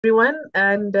Everyone,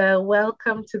 and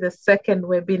welcome to the second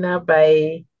webinar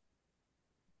by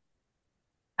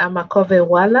Amakove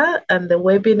Wala. And the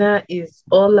webinar is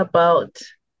all about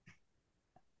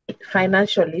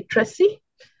financial literacy.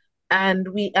 And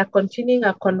we are continuing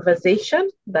a conversation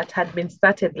that had been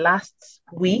started last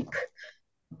week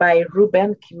by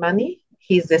Ruben Kimani.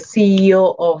 He's the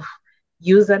CEO of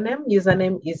Username.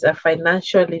 Username is a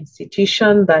financial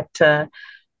institution that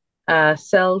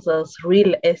sells us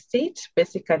real estate,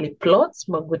 basically plots,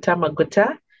 Maguta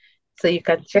Maguta. So you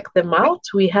can check them out.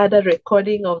 We had a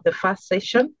recording of the first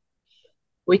session,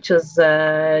 which was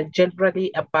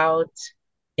generally about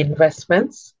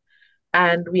investments.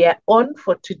 And we are on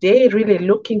for today, really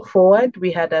looking forward.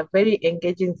 We had a very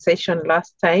engaging session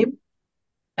last time.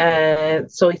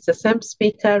 So it's the same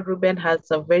speaker. Ruben has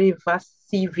a very vast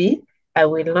CV. I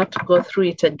will not go through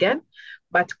it again.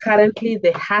 But currently,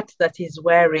 the hat that he's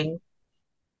wearing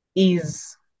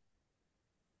is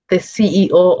the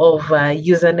CEO of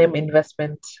Username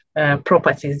Investment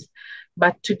Properties.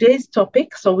 But today's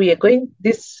topic, so we are going,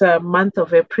 this month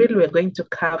of April, we're going to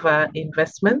cover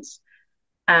investments.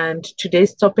 And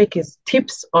today's topic is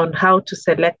tips on how to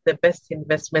select the best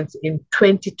investments in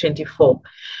 2024.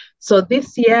 So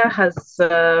this year has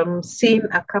seen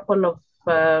a couple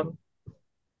of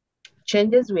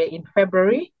changes. We're in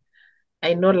February.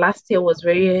 I know last year was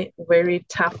very, very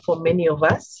tough for many of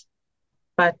us,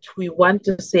 but we want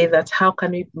to say that how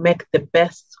can we make the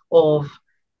best of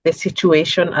the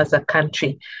situation as a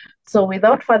country? So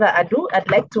without further ado, I'd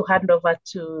like to hand over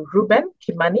to Ruben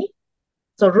Kimani.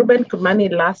 So Ruben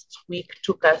Kimani last week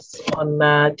took us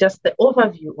on just the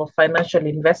overview of financial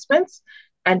investments.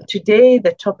 And today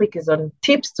the topic is on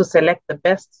tips to select the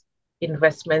best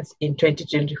investments in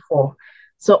 2024.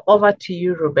 So over to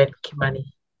you, Ruben Kimani.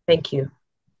 Thank you.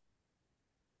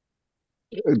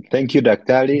 Thank you,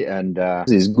 Daktari, and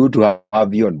it's good to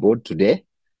have you on board today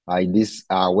in this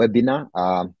webinar.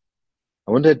 I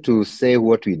wanted to say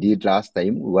what we did last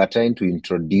time. We were trying to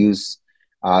introduce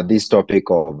this topic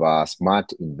of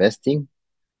smart investing.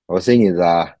 I was saying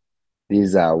this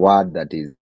is a word that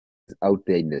is out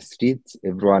there in the streets.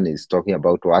 Everyone is talking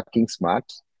about working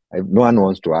smart. No one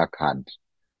wants to work hard.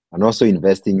 And also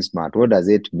investing smart. What does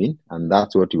it mean? And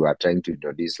that's what we were trying to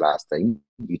introduce last time.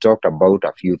 We talked about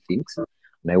a few things.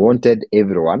 And I wanted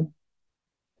everyone,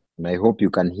 and I hope you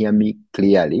can hear me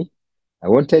clearly. I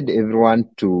wanted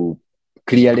everyone to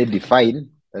clearly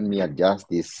define. Let me adjust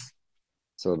this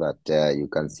so that you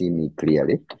can see me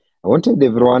clearly. I wanted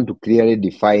everyone to clearly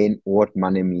define what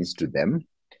money means to them,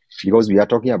 because we are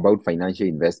talking about financial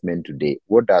investment today.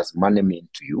 What does money mean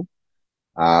to you?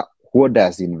 What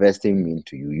does investing mean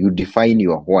to you? You define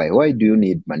your why. Why do you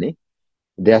need money?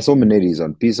 There are so many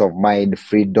reasons. Peace of mind,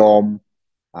 freedom.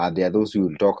 There are those who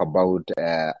will talk about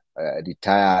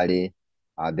retirement.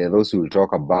 There are those who will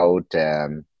talk about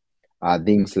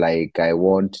things like I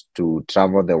want to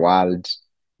travel the world.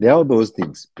 There are those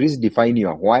things. Please define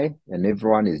your why, and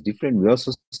everyone is different. We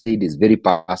also say it is very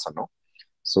personal.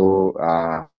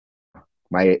 So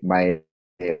my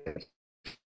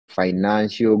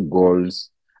financial goals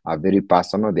are very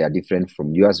personal. They are different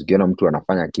from yours. Ukiona mtu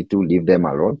anafanya kitu, leave them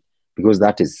alone, because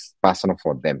that is personal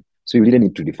for them. So you really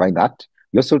need to define that.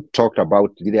 We also talked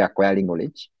about really acquiring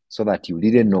knowledge so that you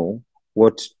really know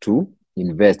what to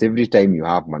invest every time you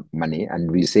have money.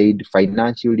 And we said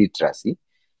financial literacy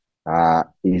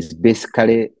is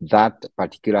basically that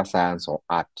particular science or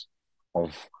art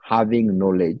of having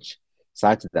knowledge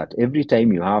such that every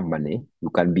time you have money, you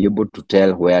can be able to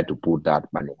tell where to put that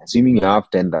money. Assuming you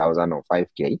have 10,000 or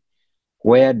 5K,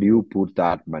 where do you put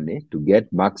that money to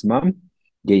get maximum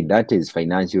gain? That is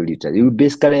financial literacy. You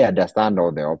basically understand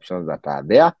all the options that are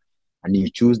there, and you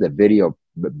choose the very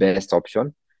best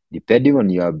option depending on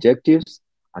your objectives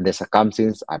and the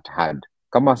circumstances at hand.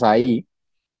 Kama sahi,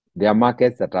 there are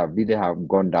markets that have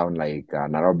gone down, like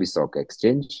Nairobi Stock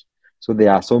Exchange. So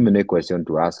there are so many questions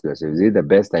to ask yourself. Is it the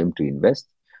best time to invest?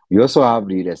 We also have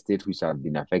real estate which have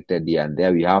been affected here and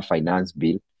there. We have finance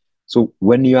bill. So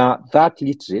when you are that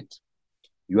literate,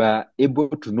 you are able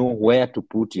to know where to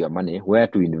put your money, where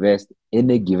to invest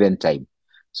any given time.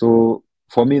 So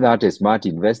for me, that is smart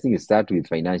investing. It starts with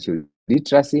financial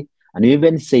literacy. And you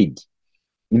even said,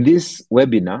 in this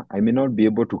webinar, I may not be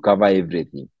able to cover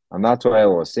everything. And that's why I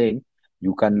was saying,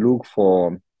 you can look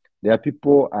for, there are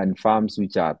people and firms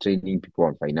which are training people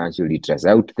on financial literacy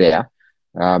out there.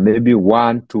 Maybe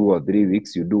 1, 2, or 3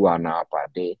 weeks, you do 1 hour per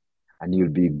day, and you'll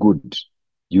be good.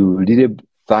 You really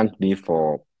thank me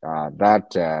for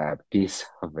that piece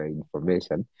of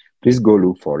information. Please go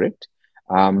look for it.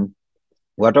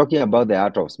 We're talking about the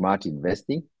art of smart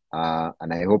investing.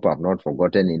 and I hope I've not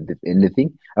forgotten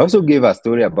anything. I also gave a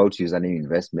story about username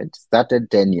investment,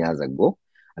 started 10 years ago.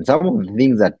 And some of the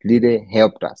things that really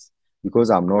helped us, because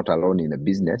I'm not alone in the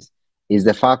business, is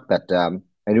the fact that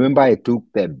I remember I took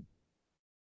the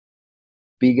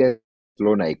biggest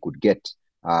loan I could get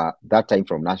that time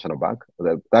from National Bank.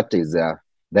 That is,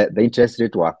 the interest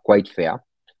rate were quite fair.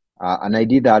 And I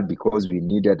did that because we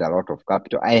needed a lot of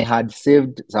capital. I had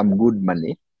saved some good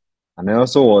money, and I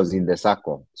also was in the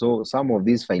circle. So some of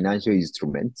these financial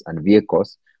instruments and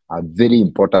vehicles are very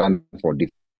important for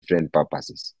different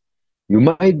purposes. You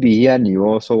might be here and you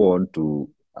also want to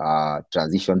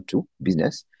transition to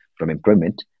business from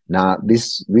employment. Now,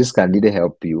 this can really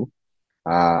help you,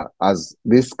 as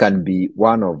this can be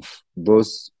one of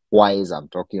those whys I'm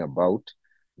talking about,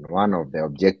 one of the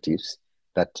objectives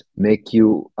that make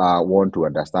you want to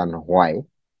understand why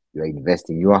you are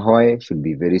investing. Your why should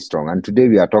be very strong. And today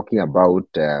we are talking about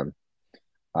uh,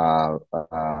 uh,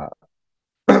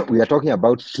 we are talking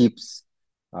about tips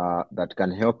that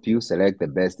can help you select the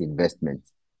best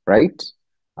investments, right?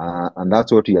 And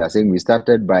that's what we are saying. We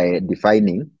started by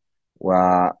defining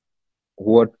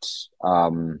what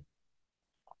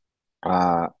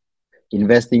uh,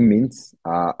 investing means,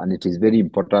 and it is very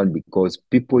important because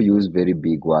people use very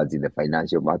big words in the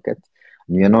financial market,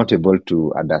 and you're not able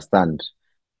to understand.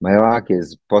 My work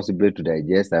is possibly to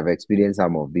digest. I've experienced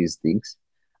some of these things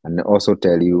and also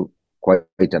tell you quite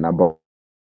a number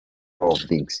of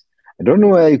things. I don't know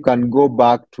where you can go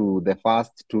back to the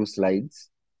first two slides,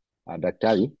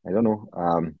 Daktari. I don't know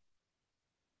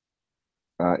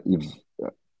if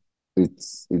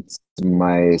it's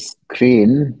my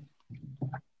screen.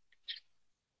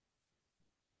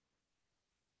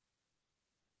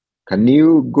 Can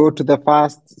you go to the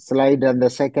first slide and the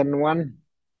second one?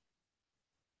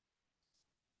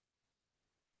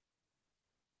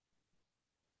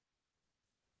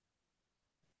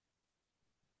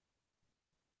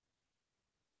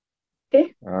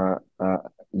 Okay.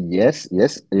 Yes.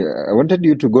 I wanted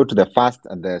you to go to the first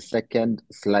and the second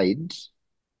slide.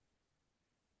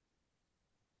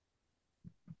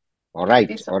 All right.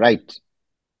 This All right.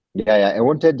 Yeah. I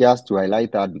wanted just to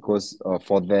highlight that because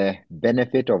for the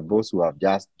benefit of those who have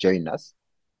just joined us,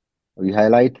 we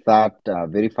highlight that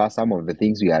very fast, some of the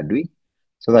things we are doing,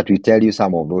 so that we tell you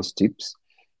some of those tips.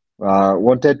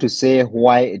 Wanted to say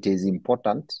why it is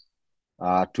important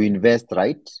to invest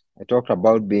right. I talked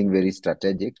about being very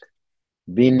strategic,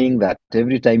 meaning that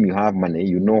every time you have money,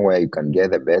 you know where you can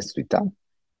get the best return,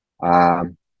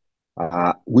 um,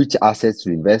 which assets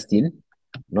to invest in,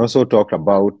 and also talk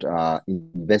about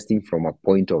investing from a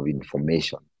point of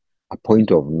information, a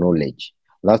point of knowledge.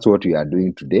 That's what we are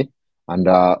doing today. And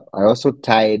I also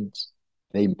tied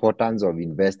the importance of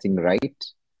investing right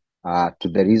to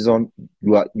the reason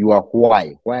you are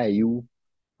why. Why are you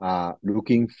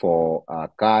looking for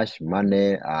cash,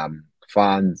 money,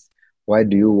 funds? Why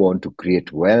do you want to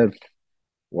create wealth?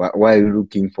 Why are you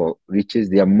looking for riches?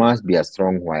 There must be a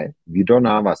strong why. If you don't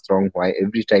have a strong why,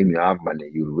 every time you have money,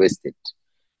 you'll waste it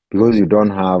because you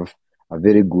don't have a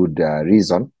very good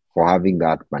reason for having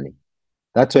that money.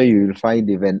 That's why you will find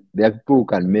even there are people who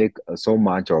can make so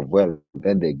much of wealth,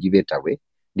 then they give it away,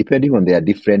 depending on their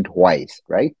different whys,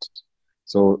 right?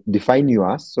 So define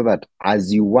yours so that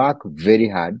as you work very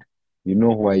hard, you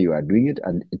know why you are doing it,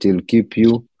 and it will keep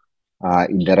you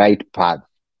in the right path.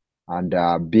 And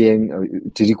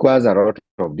it requires a lot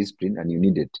of discipline, and you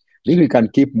need it. I think we can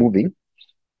keep moving.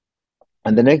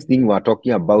 And the next thing we're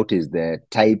talking about is the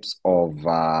types of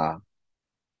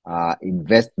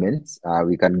investments.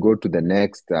 We can go to the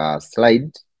next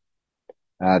slide.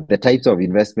 The types of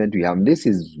investment we have. This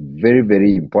is very,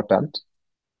 very important.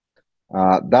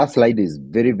 That slide is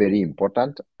very, very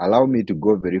important. Allow me to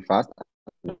go very fast.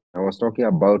 I was talking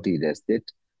about real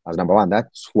estate as number one.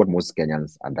 That's what most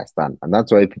Kenyans understand. And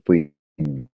that's why people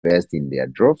invest in their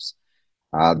droves.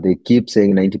 They keep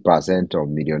saying 90% of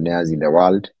millionaires in the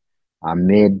world are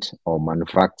made or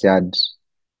manufactured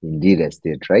in real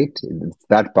estate, right? It's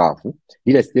that powerful.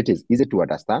 Real estate is easy to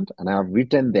understand, and I have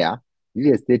written there,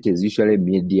 real estate is usually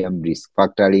medium risk,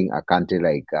 factoring a country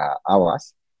like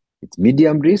ours. It's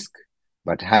medium risk,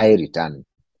 but high return.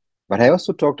 But I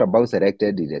also talked about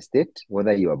selected real estate,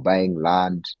 whether you are buying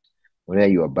land, whether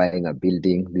you are buying a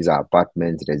building, these are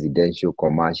apartments, residential,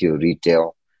 commercial,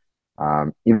 retail.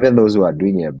 Even those who are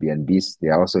doing Airbnbs, they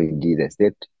are also in real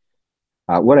estate.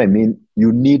 What I mean,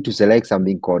 you need to select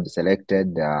something called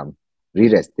selected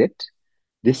real estate.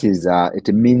 This is,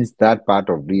 it means that part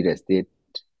of real estate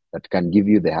that can give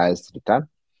you the highest return.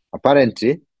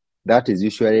 Apparently, that is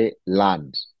usually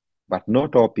land, but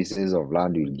not all pieces of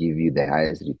land will give you the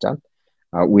highest return.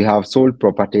 We have sold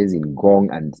properties in Gong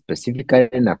and specifically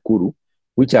Nakuru,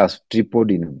 which has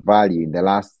tripled in value in the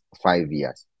last 5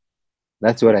 years.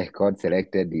 That's what I call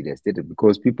selected real estate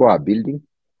because people are building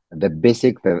the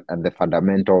basic and the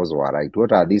fundamentals were right.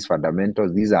 What are these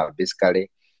fundamentals? These are basically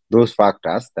those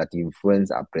factors that influence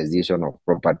appreciation of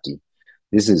property.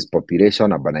 This is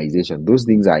population, urbanization. Those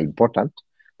things are important.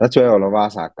 That's why all of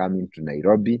us are coming to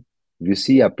Nairobi. If you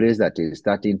see a place that is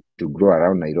starting to grow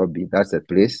around Nairobi, that's a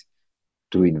place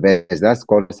to invest. That's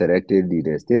called selected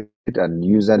real estate and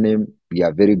username. We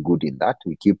are very good in that.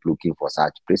 We keep looking for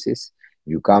such places.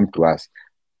 You come to us.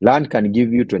 Land can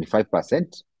give you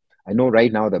 25%. I know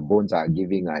right now the bonds are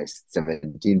giving us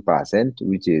 17%,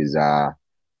 which is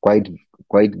quite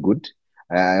good.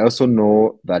 I also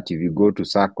know that if you go to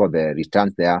Sacco, the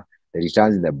returns there, the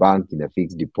returns in the bank, in the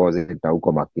fixed deposit,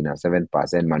 Nauko Makina,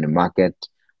 7%, money market,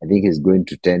 I think is going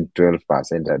to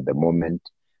 10-12% at the moment.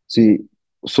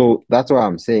 So that's why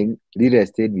I'm saying real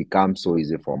estate becomes so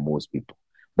easy for most people.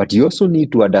 But you also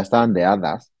need to understand the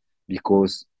others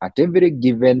because at every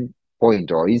given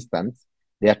point or instance,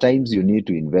 there are times you need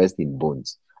to invest in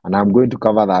bonds. And I'm going to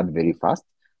cover that very fast.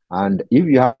 And if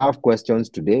you have questions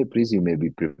today, please, you may be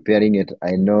preparing it.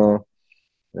 I know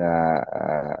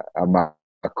Amakove,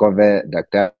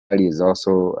 Dr. is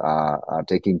also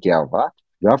taking care of that.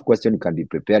 You have questions, you can be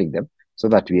preparing them so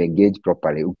that we engage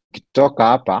properly. Ukitoka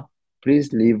hapa,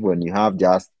 please leave when you have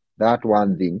just that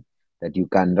one thing that you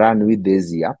can run with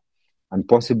this year and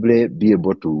possibly be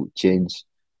able to change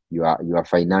your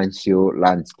financial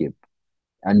landscape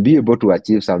and be able to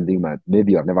achieve something that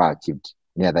maybe you have never achieved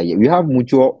any other year. We have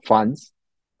mutual funds.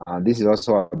 This is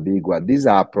also a big one. These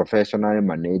are professionally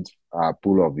managed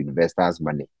pool of investors'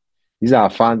 money. These are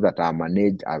funds that are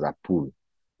managed as a pool.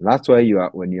 That's why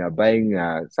when you are buying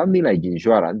something like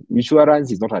insurance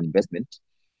is not an investment.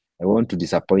 I want to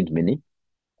disappoint many.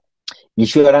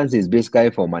 Insurance is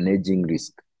basically for managing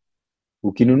risk.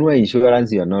 Ukinunua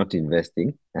insurance, you're not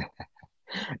investing.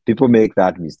 People make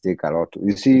that mistake a lot.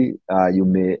 You see, you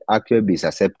may actually be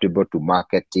susceptible to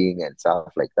marketing and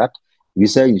stuff like that. You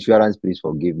say insurance, please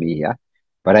forgive me here.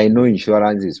 But I know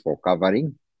insurance is for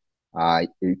covering.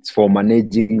 It's for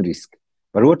managing risk.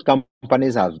 But what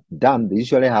companies have done, they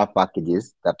usually have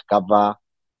packages that cover,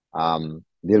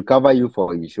 they'll cover you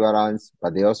for insurance,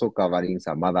 but they're also covering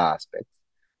some other aspects.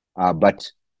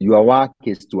 But your work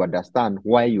is to understand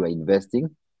why you are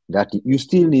investing, that you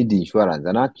still need insurance.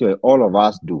 And actually, all of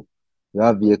us do. You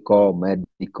have vehicle,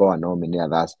 medical, and all many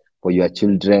others for your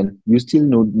children. You still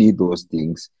need those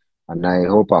things. And I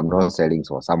hope I'm not selling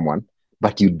for someone,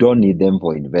 but you don't need them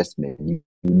for investment. You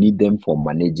need them for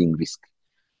managing risk.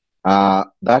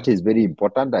 That is very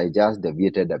important. I just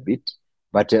deviated a bit.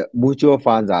 But mutual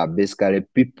funds are basically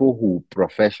people who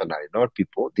professionally, not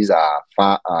people, these are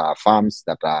firms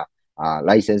that are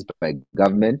licensed by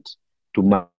government to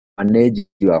manage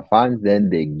your funds, then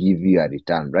they give you a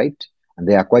return, right? And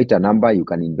there are quite a number. You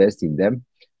can invest in them.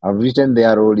 I've written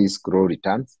their role is grow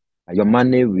returns. Your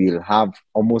money will have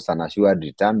almost an assured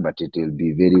return, but it will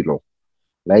be very low.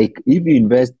 Like if you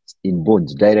invest in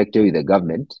bonds directly with the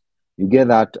government, you get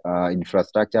that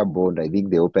infrastructure bond. I think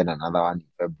they open another one in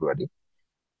February.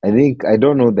 I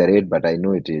don't know the rate, but I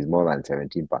know it is more than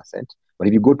 17%. But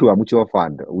if you go to a mutual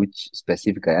fund, which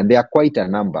specifically, and there are quite a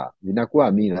number, that's why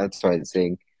I'm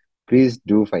saying, please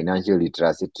do financial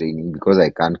literacy training because I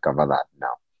can't cover that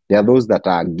now. There are those that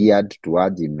are geared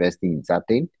towards investing in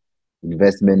certain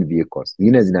investment vehicles.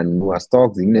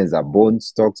 Stocks, are bonds,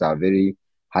 stocks are very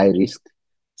high risk.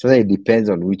 So it depends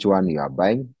on which one you are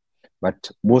buying.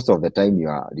 But most of the time,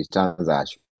 your returns are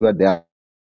sure. There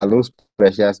are those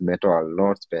precious metal. I'll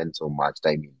not spend so much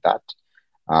time in that.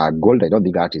 Gold, I don't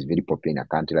think that is very popular in a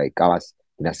country like ours.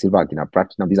 In silver, in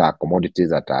platinum, these are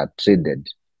commodities that are traded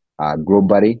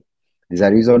globally. There's a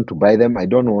reason to buy them. I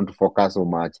don't want to focus so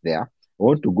much there. I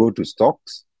want to go to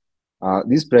stocks.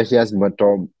 This precious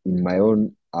metal, in my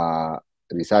own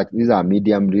research, these are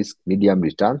medium risk, medium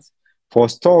returns. For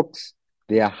stocks,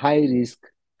 they are high risk,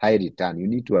 high return. You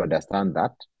need to understand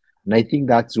that. And I think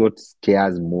that's what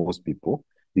scares most people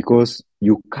because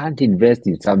you can't invest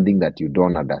in something that you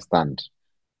don't understand.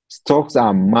 Stocks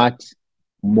are much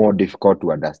more difficult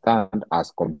to understand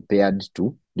as compared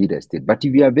to real estate. But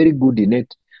if you are very good in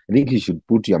it, I think you should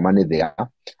put your money there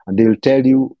and they will tell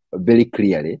you very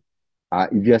clearly.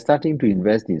 If you are starting to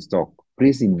invest in stock,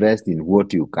 please invest in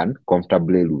what you can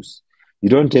comfortably lose. You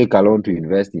don't take a loan to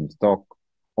invest in stock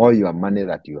all your money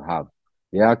that you have.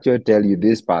 They actually tell you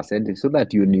this percentage so that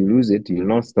when you lose it, you'll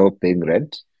not stop paying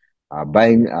rent,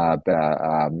 paying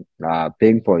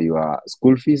for your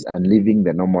school fees and living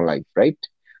the normal life, right?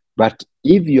 But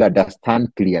if you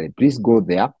understand clearly, please go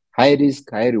there high risk,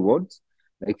 high rewards.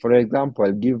 Like for example,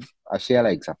 I'll give a share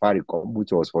like Safaricom,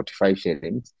 which was 45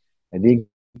 shillings. I think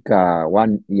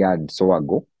 1 year or so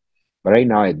ago. But right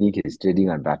now, I think it's trading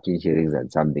at 13 shillings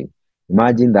and something.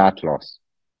 Imagine that loss.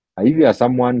 If you are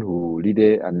someone who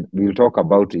really, and we'll talk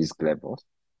about risk levels,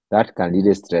 that can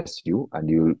really stress you.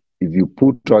 And if you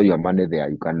put all your money there,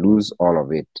 you can lose all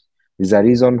of it. There's a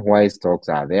reason why stocks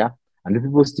are there, and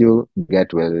people still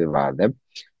get well over them.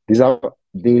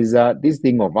 There's this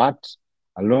thing of art.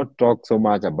 I'll not talk so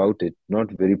much about it, not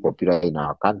very popular in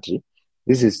our country.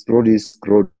 This is low risk,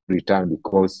 low return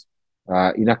because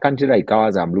in a country like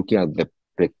ours, I'm looking at the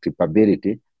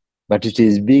predictability, but it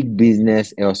is big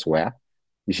business elsewhere.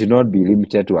 You should not be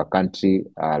limited to a country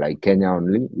like Kenya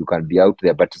only. You can be out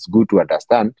there, but it's good to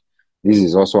understand this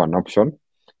is also an option.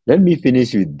 Let me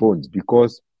finish with bonds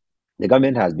because the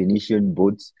government has been issuing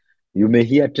bonds. You may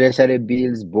hear treasury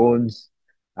bills, bonds,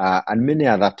 and many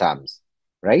other terms,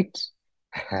 right?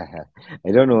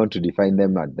 I don't want to define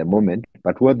them at the moment,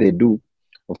 but what they do,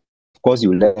 of course,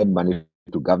 you lend money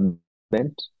to government,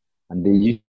 and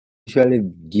they usually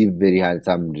give very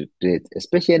handsome rates,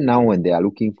 especially now when they are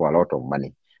looking for a lot of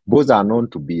money. Bonds are known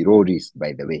to be low risk,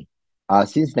 by the way.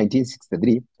 Since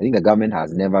 1963, I think the government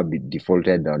has never been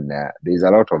defaulted on. There's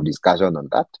a lot of discussion on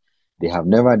that. They have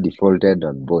never defaulted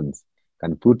on bonds.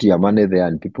 Can put your money there,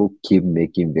 and people keep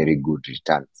making very good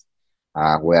returns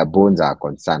where bonds are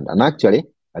concerned. And actually,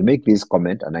 I'll make this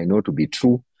comment, and I know to be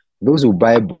true. Those who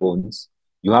buy bonds,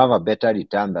 you have a better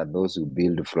return than those who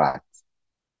build flats.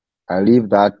 I leave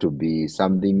that to be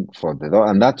something for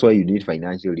and that's why you need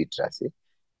financial literacy.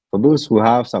 For those who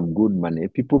have some good money,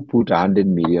 people put 100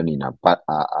 million in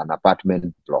an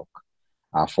apartment block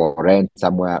for rent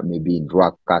somewhere, maybe in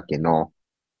Ruaka, Keno.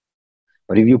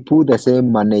 But if you put the same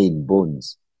money in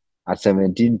bonds at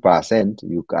 17%,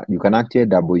 you can actually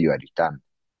double your return.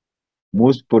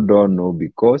 Most people don't know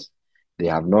because they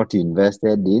have not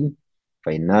invested in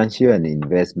financial and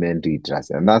investment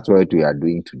literacy. And that's what we are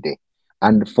doing today.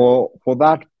 And for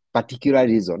that particular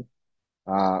reason,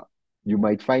 you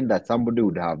might find that somebody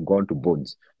would have gone to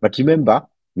bonds. But remember,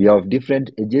 we have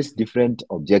different ages, different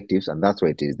objectives, and that's why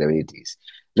it is the way it is.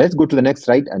 Let's go to the next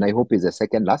slide, and I hope it's the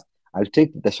second last. I'll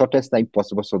take the shortest time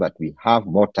possible so that we have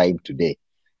more time today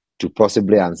to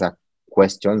possibly answer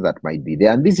questions that might be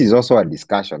there. And this is also a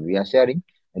discussion we are sharing.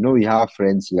 I know we have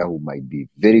friends here who might be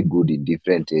very good in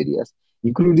different areas,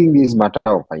 including this matter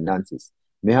of finances.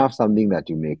 You may have something that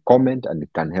you may comment and it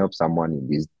can help someone in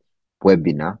this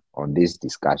webinar on this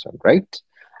discussion, right?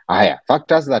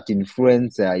 Factors that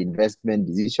influence investment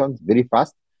decisions very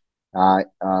fast.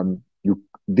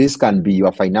 This can be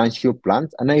your financial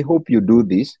plans, and I hope you do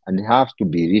this, and it has to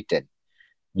be written.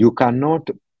 You cannot,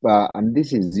 and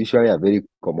this is usually a very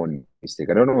common mistake.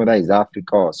 I don't know whether it's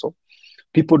Africa also.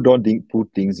 People don't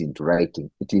put things into writing.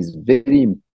 It is very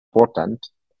important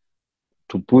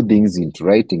to put things into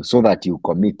writing so that you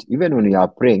commit. Even when you are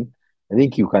praying, I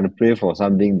think you can pray for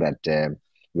something that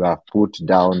you have put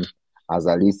down as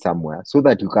a list somewhere so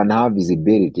that you can have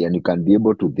visibility and you can be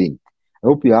able to think. I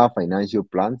hope you have financial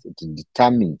plans. It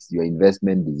determines your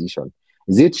investment decision.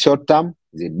 Is it short term?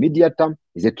 Is it medium term?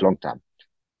 Is it long term?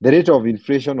 The rate of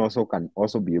inflation also can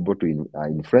also be able to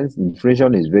influence.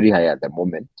 Inflation is very high at the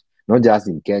moment, not just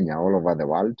in Kenya, all over the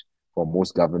world. For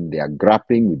most governments, they are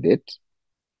grappling with it.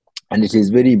 And it is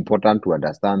very important to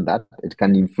understand that it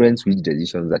can influence which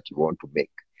decisions that you want to make.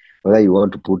 Whether you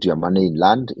want to put your money in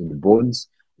land, in bonds,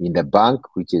 in the bank,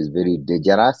 which is very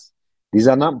dangerous. These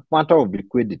are not matter of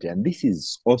liquidity. And this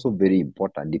is also very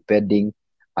important depending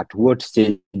at what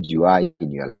stage you are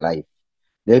in your life.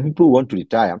 There are people who want to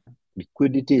retire.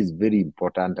 Liquidity is very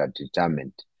important at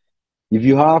retirement. If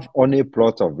you have only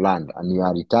plots of land and you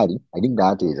are retiring, I think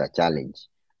that is a challenge,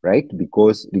 right?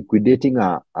 Because liquidating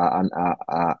a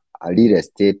real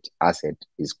estate asset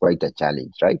is quite a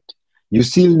challenge, right? You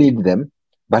still need them,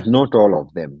 but not all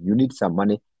of them. You need some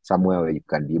money somewhere where you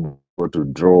can be able to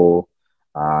draw.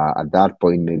 At that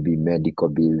point, maybe medical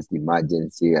bills,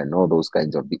 emergency, and all those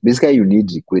kinds of things. Basically, you need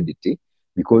liquidity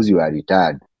because you are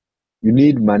retired. You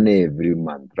need money every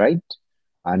month, right?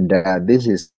 And this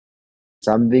is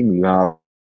something you have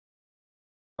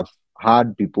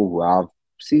had people who have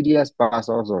serious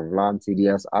parcels of land,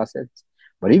 serious assets.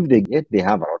 But if they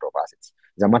have a lot of assets,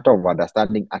 it's a matter of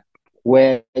understanding at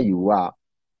where you are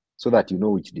so that you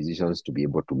know which decisions to be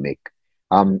able to make.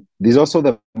 There's also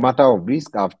the matter of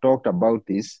risk. I've talked about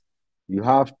this. You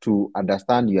have to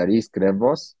understand your risk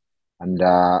levels. And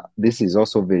this is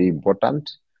also very important.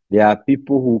 There are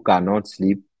people who cannot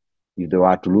sleep if they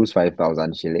were to lose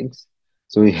 5,000 shillings.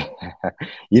 So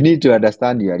you need to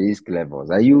understand your risk levels.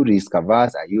 Are you risk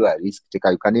averse? Are you a risk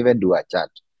taker? You can even do a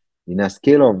chart in a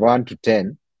scale of 1 to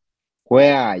 10,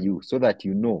 where are you, so that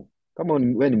you know. Come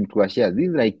on, when mtu wa shares,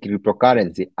 these like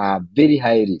cryptocurrency are very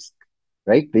high risk,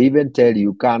 right? They even tell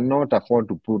you cannot afford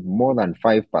to put more than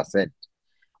 5%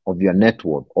 of your net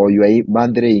worth or your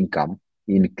monthly income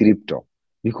in crypto,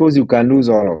 because you can lose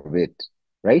all of it,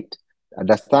 right?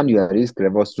 Understand your risk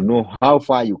levels to know how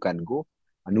far you can go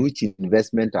and which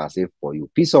investment are safe for you.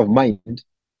 Peace of mind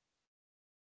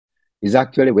is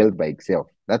actually wealth by itself.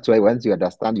 That's why once you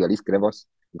understand your risk levels,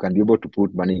 you can be able to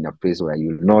put money in a place where you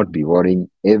will not be worrying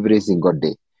every single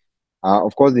day.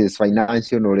 Of course, there's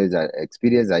financial knowledge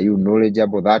experience. Are you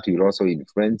knowledgeable? That will also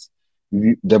influence.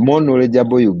 The more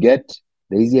knowledgeable you get,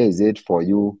 the easier is it for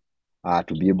you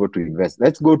to be able to invest.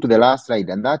 Let's go to the last slide,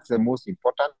 and that's the most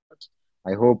important.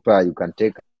 I hope you can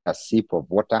take a sip of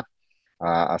water,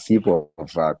 a sip of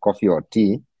coffee or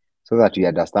tea, so that we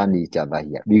understand each other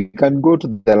here. We can go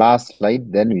to the last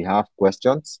slide, then we have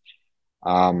questions.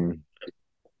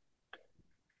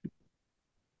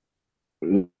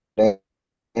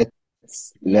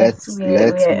 Let's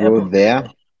go there.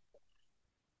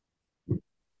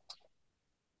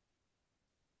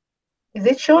 Is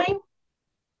it showing?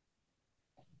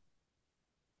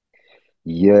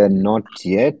 Yeah, not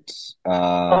yet.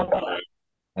 I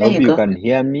hope you can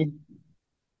hear me.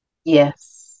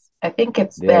 Yes, I think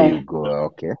it's There there. you go.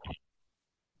 Okay.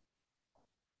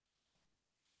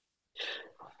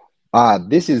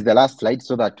 This is the last slide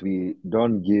so that we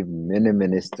don't give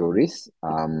many stories.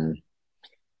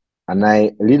 And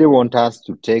I really want us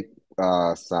to take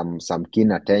some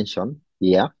keen attention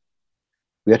here.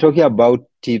 We are talking about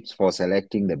tips for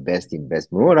selecting the best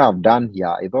investment. What I've done here,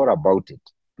 I thought about it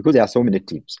because there are so many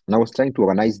tips. And I was trying to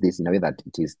organize this in a way that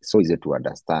it is so easy to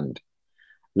understand.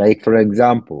 Like, for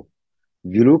example,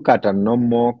 if you look at a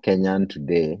normal Kenyan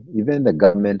today, even the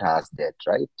government has debt,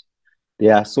 right?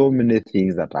 There are so many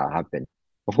things that are happening.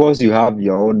 Of course, you have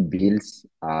your own bills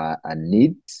and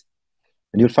needs,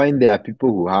 and you'll find there are people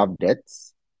who have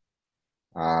debts,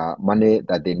 money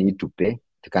that they need to pay.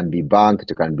 It can be bank,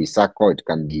 it can be SACCO, it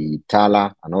can be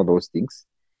Tala, and all those things.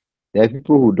 There are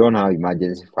people who don't have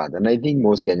emergency funds, and I think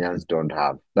most Kenyans don't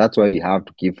have. That's why we have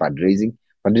to keep fundraising.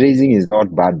 Fundraising is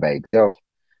not bad by itself.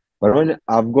 But when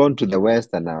I've gone to the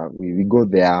West and we go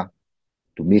there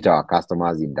to meet our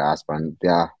customers in diaspora, and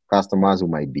there are customers who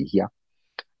might be here.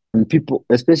 And people,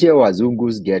 especially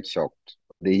Wazungus, get shocked.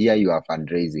 They hear you are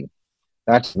fundraising.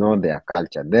 That's not their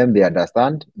culture. Then they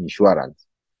understand insurance.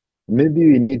 Maybe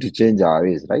we need to change our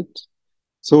ways, right?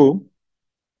 So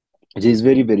it is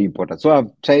very important. So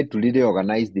I've tried to really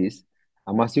organize this.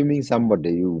 I'm assuming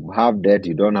somebody, you have debt,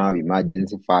 you don't have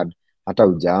emergency fund, hata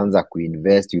hujaanza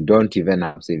kuinvest, you don't even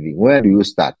have saving. Where do you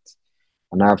start?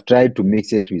 And I've tried to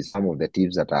mix it with some of the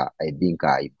tips that I think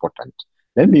are important.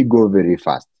 Let me go very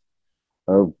fast.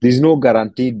 There's no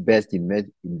guaranteed best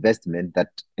investment that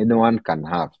anyone can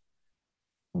have.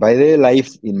 By the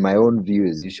life, in my own view,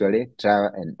 is usually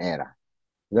trial and error.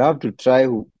 You have to try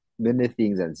many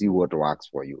things and see what works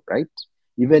for you, right?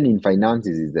 Even in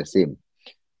finances is the same.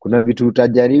 Kuna vitu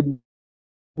utajaribu,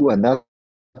 and that's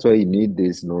why you need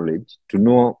this knowledge to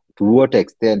know to what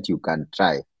extent you can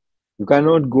try. You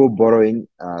cannot go borrowing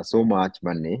so much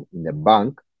money in the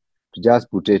bank to just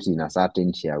put it in a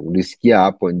certain share. Ulisikia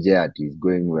hapo nje at is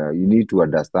going well. You need to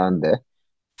understand the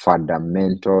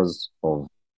fundamentals of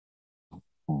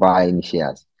buying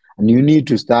shares. And you need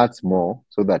to start small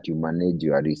so that you manage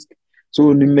your risk.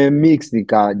 So nimemix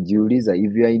nikajiuliza,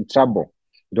 if you are in trouble,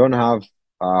 you don't have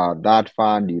that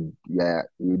fund, you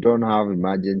don't have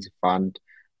emergency fund,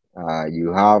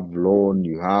 you have loan,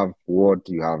 you have what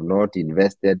you have not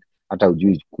invested, hata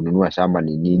ujui kununua shamba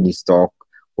ni nini, stock,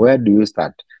 where do you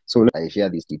start? So I share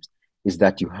these tips, is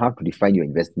that you have to define your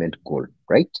investment goal,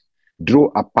 right?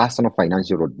 Draw a personal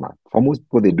financial roadmap. For most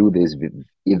people, they do this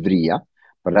every year.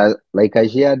 But like I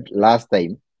shared last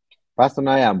time,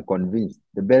 personally, I'm convinced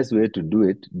the best way to do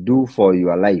it, do for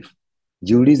your life.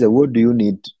 Jiulize, what do you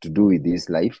need to do with this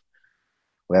life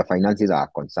where finances are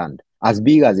concerned? As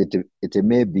big as it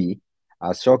may be,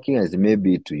 as shocking as it may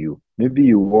be to you, maybe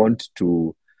you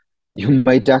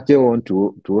might actually want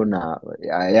to own a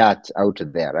yacht out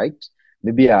there, right?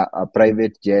 Maybe a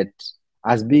private jet,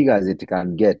 as big as it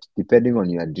can get, depending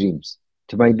on your dreams.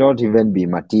 It might not even be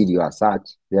material as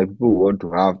such. There are people who want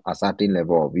to have a certain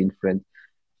level of influence.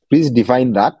 Please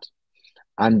define that.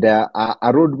 And a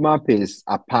roadmap is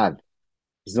a path.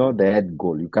 It's not the end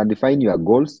goal. You can define your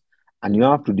goals, and you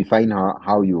have to define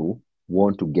how you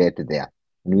want to get there.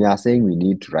 And we are saying we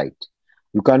need to write.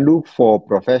 You can look for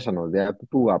professionals. There are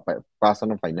people who are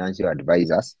personal financial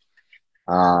advisors.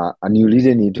 And you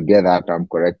really need to get that term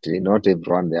correctly. Not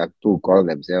everyone, they have to call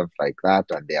themselves like that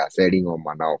and they are selling all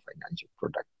manner of financial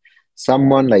product.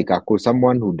 Someone like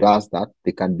someone who does that,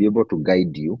 they can be able to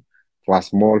guide you for a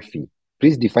small fee.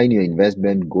 Please define your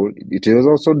investment goal. It will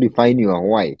also define your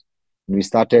why. We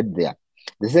started there.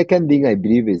 The second thing I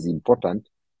believe is important,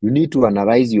 you need to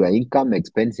analyze your income,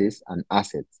 expenses, and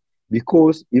assets.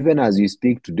 Because even as we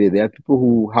speak today, there are people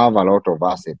who have a lot of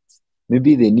assets.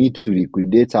 Maybe they need to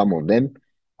liquidate some of them,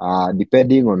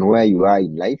 depending on where you are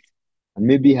in life, and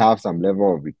maybe have some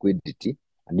level of liquidity,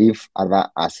 and if other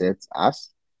assets as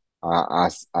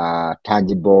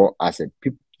tangible asset,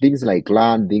 things like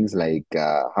land, things like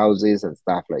houses and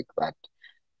stuff like that.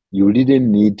 You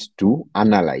didn't need to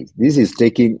analyze. This is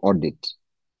taking audit.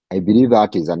 I believe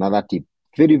that is another tip.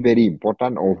 Very, very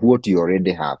important of what you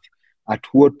already have. At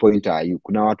what point are you?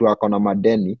 Kuna watu wako na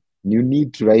madeni. You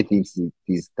need to write things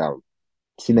down.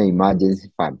 Sina emergency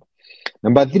fund.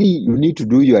 Number 3, you need to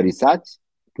do your research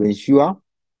to ensure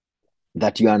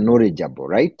that you are knowledgeable,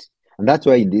 right? And that's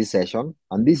why in this session,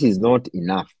 and this is not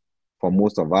enough for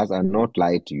most of us, and not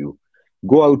lie to you.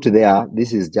 Go out there.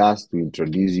 This is just to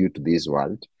introduce you to this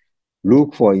world.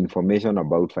 Look for information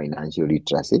about financial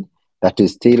literacy that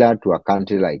is tailored to a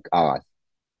country like ours.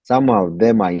 Some of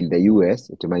them are in the US.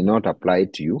 It might not apply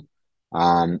to you.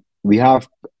 We have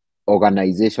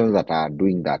organizations that are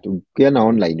doing that. Ukienda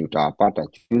online, utapata,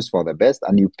 choose for the best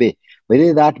and you pay.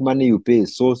 Whether that money you pay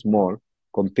is so small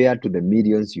compared to the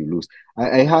millions you lose.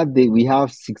 I heard we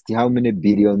have 60 how many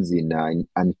billions in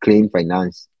unclaimed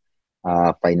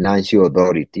financial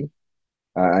authority.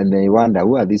 And I wonder,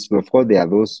 who are these people? Of course, there are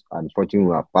those, unfortunately,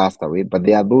 who have passed away, but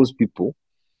there are those people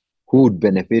who would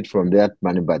benefit from that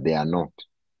money, but they are not.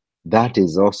 That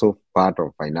is also part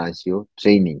of financial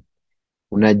training.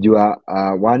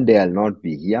 Unajua, one day I'll not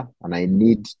be here, and I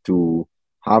need to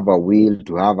have a will,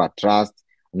 to have a trust.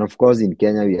 And of course, in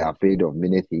Kenya, we are afraid of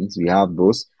many things. We have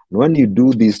those. And when you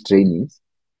do these trainings,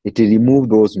 it will remove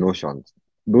those notions,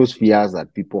 those fears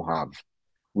that people have.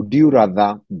 Would you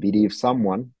rather believe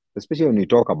someone, especially when you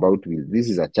talk about will? This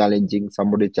is a challenging,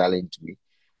 somebody challenged me,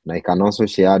 and I can also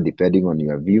share depending on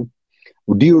your view.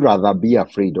 Would you rather be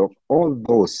afraid of all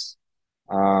those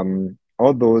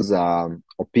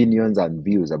opinions and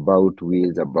views about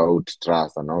wills, about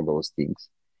trust, and all those things,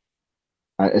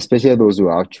 especially those who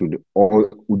are actually,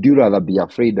 or would you rather be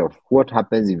afraid of what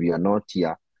happens if you are not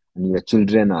here and your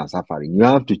children are suffering? You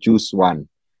have to choose one.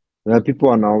 People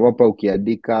wanaogopa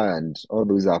ukiandika and all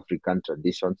those African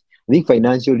traditions. I think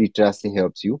financial literacy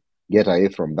helps you get away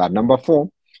from that. Number 4,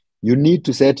 you need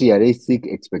to set realistic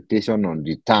expectation on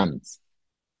returns.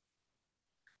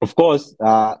 Of course,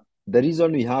 the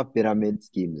reason we have pyramid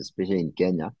schemes, especially in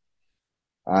Kenya,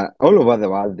 all over the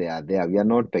world they are there. We are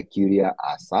not peculiar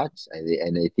as such,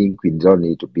 and I think we don't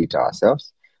need to beat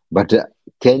ourselves. But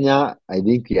Kenya, I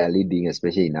think we are leading,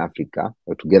 especially in Africa,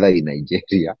 or together in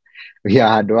Nigeria. We are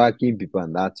hardworking people,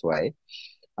 and that's why.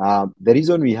 The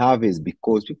reason we have is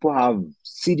because people have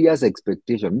serious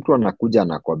expectation. Mtu anakuja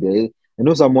anakwambia, I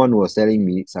know someone was telling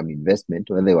me some investment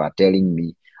when they were telling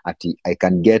me I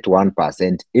can get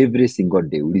 1% every single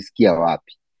day. Ulisikia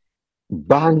wapi?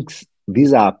 Banks,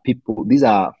 these are people, these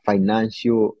are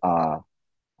financial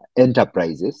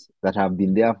enterprises that have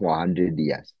been there for 100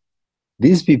 years.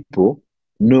 These people,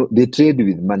 no, they trade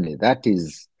with money. That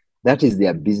is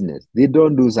their business. They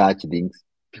don't do such things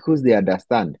because they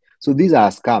understand. So these are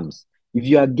scams. If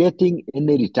you are getting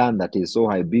any return that is so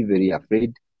high, be very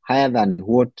afraid, higher than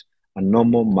what a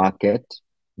normal market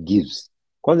gives.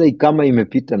 Kwanza kama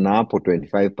imepita na hapo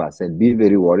 25%, be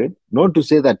very worried. Not to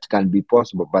say that can be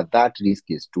possible, but that risk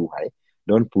is too high.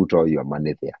 Don't put all your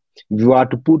money there. If you are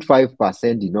to put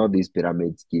 5% in all these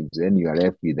pyramid schemes, then you are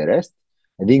left with the rest.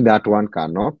 I think that one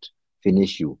cannot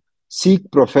finish you.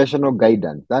 Seek professional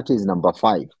guidance. That is number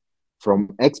 5.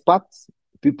 From experts,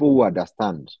 people who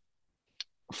understand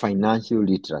financial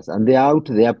literacy. And they are out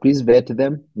there. Please vet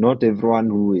them. Not everyone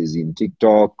who is in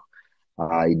TikTok,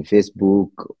 in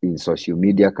Facebook, in social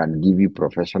media can give you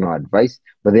professional advice.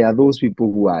 But there are those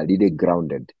people who are really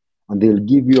grounded. And they'll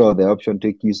give you all the option to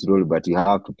take you through, but you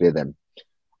have to pay them.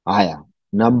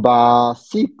 Number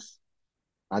 6.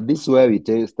 And this is where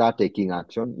we start taking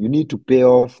action. You need to pay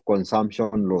off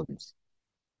consumption loans.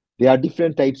 There are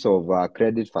different types of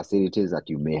credit facilities that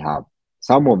you may have.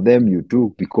 Some of them you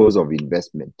took because of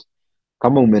investment.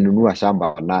 Kama umenunua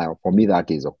shamba nayo, for me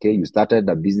that is okay. You started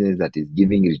a business that is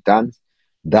giving returns.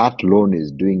 That loan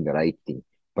is doing the right thing.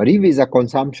 But if it's a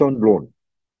consumption loan,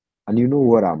 and you know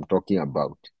what I'm talking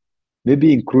about,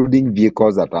 maybe including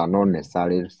vehicles that are not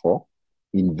necessarily for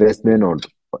investment or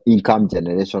income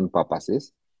generation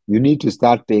purposes, you need to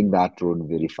start paying that loan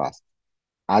very fast.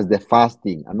 as the first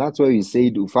thing. And that's why we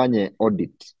said ufanye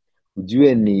audit.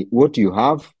 Ujue ni what you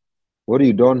have, what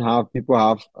you don't have. People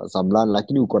have some land,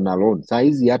 lakini uko na loan. Saa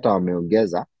hizi hata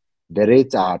wameongeza, the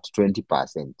rates are at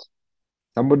 20%.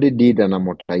 Somebody did an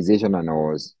amortization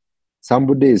and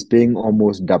somebody is paying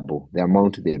almost double the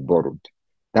amount they borrowed.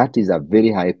 That is a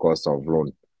very high cost of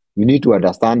loan. You need to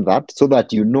understand that so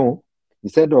that you know,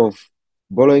 instead of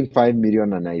borrowing 5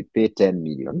 million and I pay 10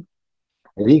 million,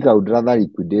 I think I would rather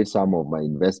liquidate some of my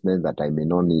investments that I may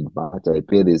not need, but I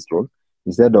pay this loan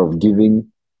instead of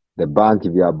giving the bank,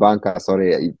 if you're a banker,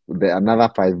 sorry,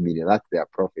 another 5 million, that's their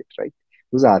profit, right?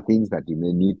 Those are things that you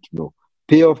may need to know.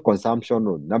 Pay off consumption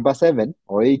loan. Number 7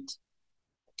 or 8,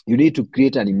 you need to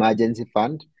create an emergency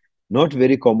fund. Not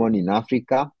very common in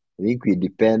Africa. I think we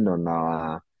depend on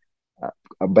our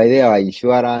our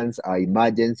insurance, our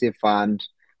emergency fund,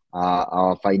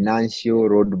 our financial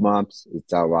roadmaps.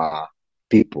 It's our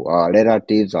people, our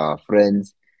relatives, our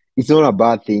friends. It's not a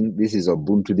bad thing. This is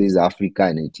Ubuntu, this is Africa,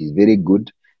 and it is very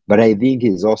good. But I think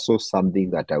it's also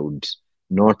something that I would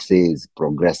not say is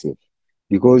progressive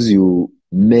because you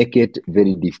make it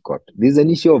very difficult. There's an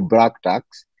issue of black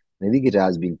tax. I think it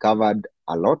has been covered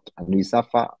a lot, and we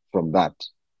suffer from that.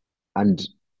 And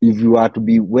if you are to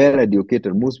be well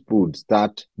educated, most people would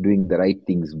start doing the right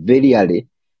things very early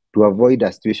to avoid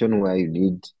a situation where you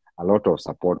need a lot of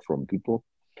support from people.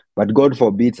 But God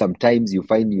forbid, sometimes you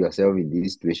find yourself in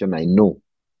this situation. I know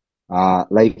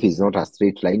life is not a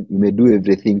straight line. You may do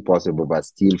everything possible, but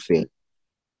still fail.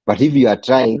 But if you are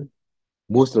trying,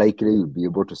 most likely you'll be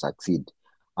able to succeed.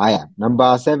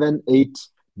 Number 7, 8,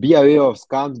 be aware of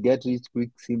scams, get rich quick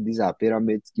scheme. These are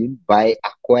pyramid schemes by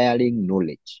acquiring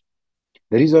knowledge.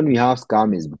 The reason we have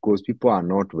scam is because people are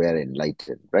not well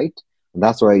enlightened, right? And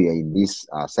that's why we are in this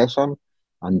session.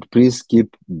 And please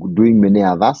keep doing many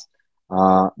others.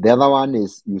 The other one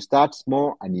is you start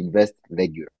small and invest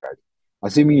regularly.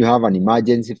 Assuming you have an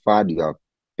emergency fund, you have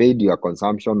paid your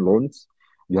consumption loans,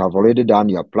 you have already done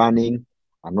your planning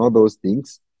and all those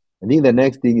things. I think the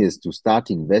next thing is to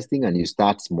start investing, and you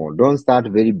start small. Don't start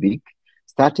very big.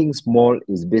 Starting small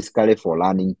is basically for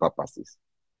learning purposes.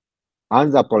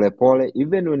 Anza polepole,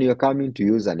 even when you're coming to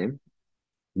username,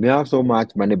 you may have so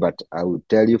much money, but I will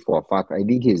tell you for a fact, I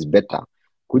think it's better.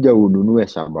 Kuja ununue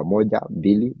shamba moja,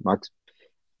 mbili, max.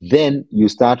 Then you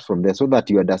start from there so that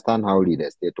you understand how real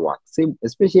estate works. Same,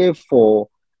 especially for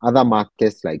other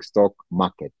markets like stock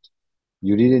market.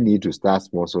 You really need to start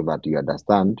small so that you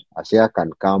understand a share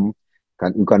can come,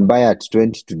 you can buy at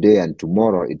 20 today and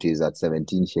tomorrow it is at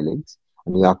 17 shillings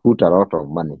and you have put a lot of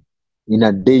money. In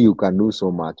a day, you can lose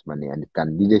so much money and it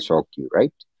can really shock you,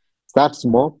 right? Start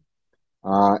small.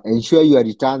 Ensure your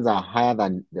returns are higher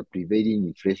than the prevailing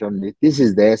inflation rate. This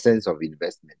is the essence of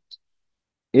investment.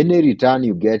 Any return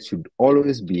you get should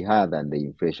always be higher than the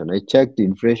inflation. I checked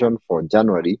inflation for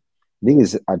January. I think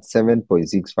it's at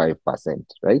 7.65%,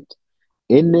 right?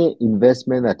 Any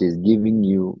investment that is giving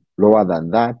you lower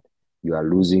than that, you are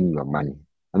losing your money.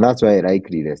 And that's why I like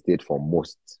real estate for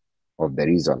most of the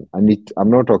reason. And I'm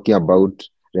not talking about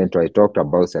rental. I talked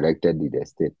about selected real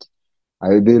estate. I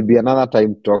will be another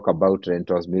time to talk about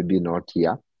rentals, maybe not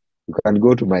here. You can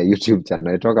go to my YouTube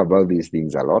channel. I talk about these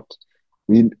things a lot.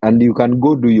 And you can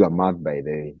go do your math, by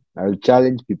the way. I will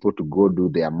challenge people to go do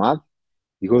their math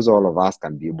because all of us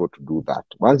can be able to do that.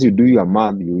 Once you do your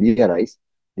math, you realize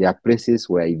there are places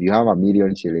where if you have 1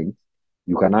 million shillings,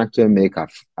 you can actually make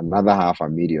another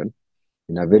 500,000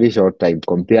 in a very short time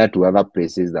compared to other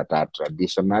places that are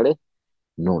traditionally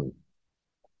known.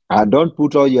 Don't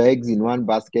put all your eggs in one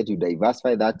basket. You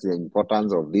diversify. That's the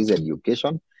importance of this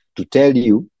education to tell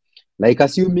you. Like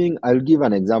assuming, I'll give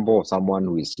an example of someone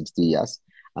who is 60 years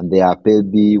and they are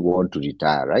maybe want to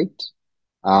retire, right?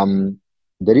 The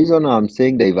reason I'm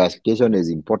saying diversification is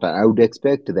important, I would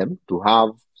expect them to have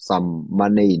some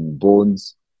money in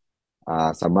bonds,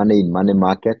 some money in money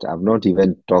market. I've not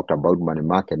even talked about money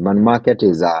market. Money market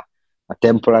is a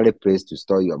temporary place to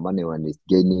store your money when it's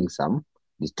gaining some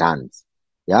returns.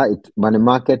 Yeah, money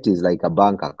market is like a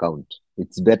bank account.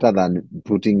 It's better than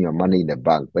putting your money in the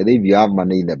bank. But if you have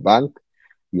money in the bank,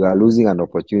 you are losing an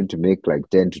opportunity to make like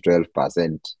 10 to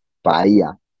 12% per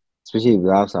year, especially if you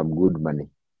have some good money.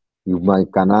 You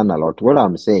can earn a lot. What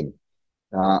I'm saying,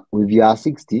 if you are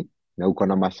 60, na uko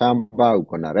na mashamba,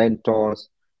 uko na rentals,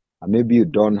 and maybe you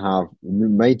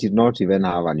might not even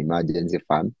have an emergency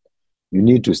fund, you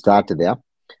need to start there.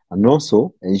 And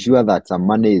also ensure that some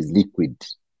money is liquid.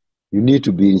 You need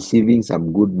to be receiving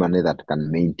some good money that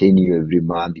can maintain you every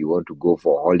month. You want to go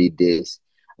for holidays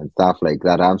and stuff like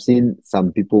that. I've seen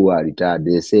some people who are retired,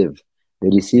 they save. They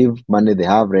receive money, they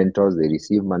have rentals, they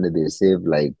receive money, they save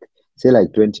like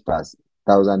 20%.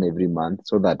 thousand every month,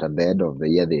 so that at the end of the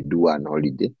year they do an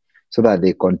holiday, so that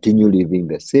they continue living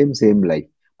the same life.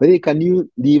 But can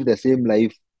you live the same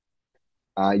life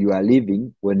you are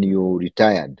living when you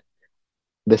retired?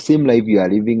 The same life you are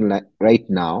living right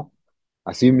now,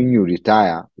 assuming you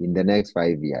retire in the next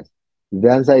 5 years? If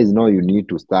the answer is no, you need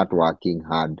to start working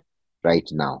hard right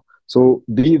now. So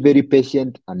be very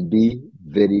patient and be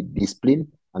very disciplined.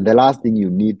 And the last thing, you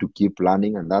need to keep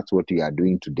learning, and that's what you are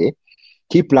doing today.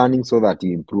 Keep learning so that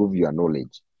you improve your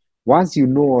knowledge. Once you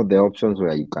know all the options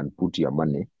where you can put your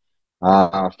money,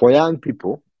 for young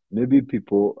people, maybe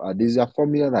people, there's a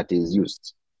formula that is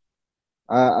used.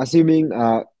 Assuming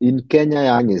in Kenya,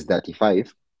 young is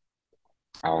 35,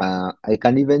 I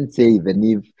can even say even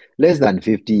if less than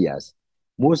 50 years,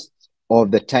 most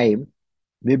of the time,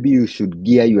 maybe you should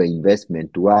gear your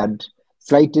investment toward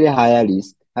slightly higher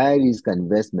risk. Higher risk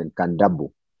investment can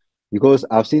double, because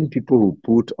I've seen people who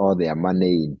put all their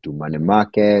money into money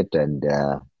market and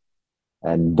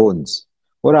bonds.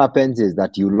 What happens is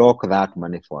that you lock that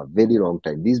money for a very long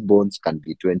time. These bonds can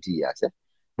be 20 years.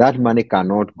 That money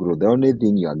cannot grow. The only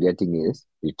thing you are getting is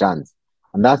returns.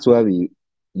 And that's why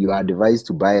you are advised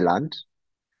to buy land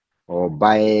or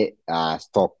buy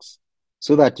stocks,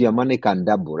 so that your money can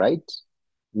double, right?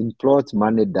 In plots,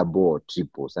 money double or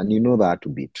triples, and you know that to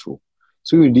be true.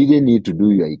 So you didn't need to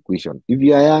do your equation. If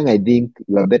you are young, I think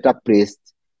you are better placed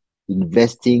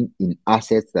investing in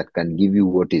assets that can give you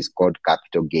what is called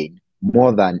capital gain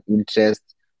more than interest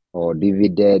or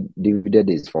dividend. Dividend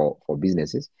is for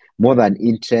businesses, more than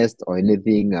interest or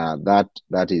anything that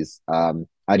is a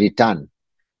return.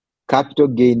 Capital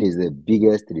gain is the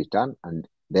biggest return, and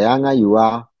the younger you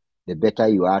are, the better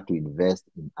you are to invest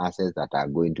in assets that are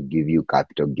going to give you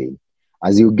capital gain.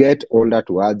 As you get older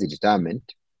towards retirement,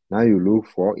 now you look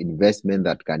for investment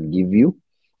that can give you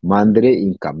monthly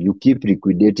income. You keep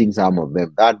liquidating some of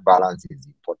them. That balance is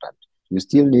important. You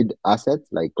still need assets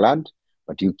like land,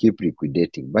 but you keep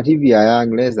liquidating. But if you are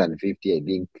young, less than 50, I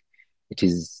think it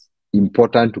is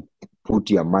important to put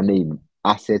your money in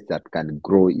assets that can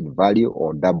grow in value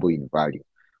or double in value.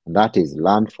 And that is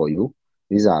land for you.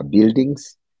 These are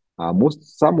buildings.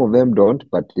 Some of them don't,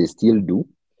 but they still do.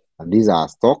 And these are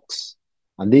stocks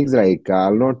and things like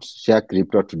I'll not share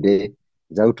crypto today.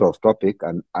 It's out of topic,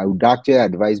 and I would actually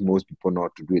advise most people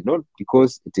not to do it. Not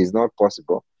because it is not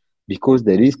possible, because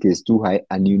the risk is too high,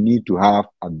 and you need to have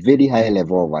a very high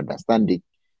level of understanding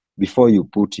before you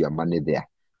put your money there.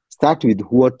 Start with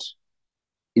what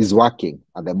is working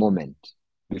at the moment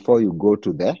before you go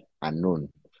to the unknown.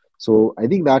 So I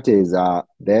think that is the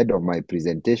end of my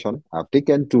presentation. I've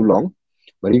taken too long,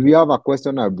 but if you have a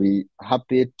question, I'll be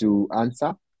happy to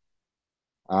answer.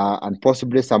 And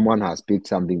possibly someone has picked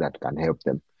something that can help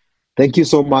them. Thank you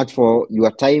so much for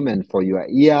your time and for your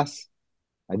ears.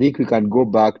 I think we can go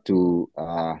back to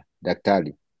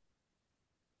Daktari.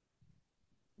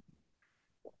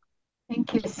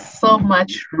 Thank you so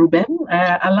much, Ruben.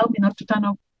 Allow me not to turn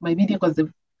off my video because the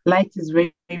light is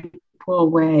very poor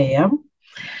where I am.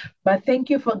 But thank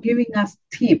you for giving us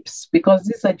tips, because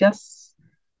these are just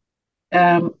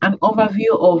an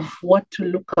overview of what to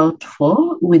look out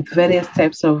for with various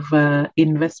types of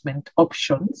investment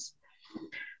options.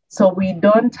 So we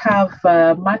don't have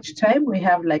much time. We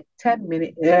have like 10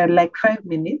 minutes, like 5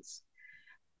 minutes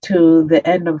to the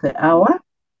end of the hour.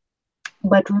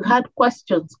 But we've had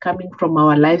questions coming from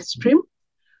our live stream.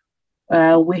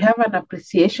 We have an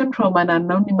appreciation from an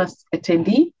anonymous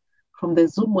attendee from the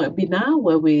Zoom webinar,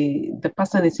 where the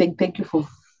person is saying, thank you for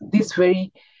this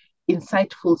very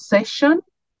insightful session.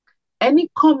 Any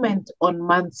comment on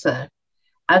Mansa?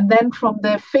 And then from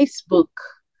the Facebook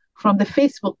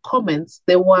comments,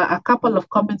 there were a couple of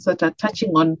comments that are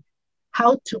touching on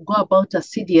how to go about a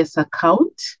CDS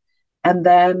account. And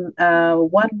then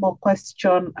one more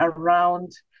question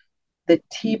around the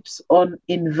tips on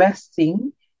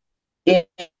investing in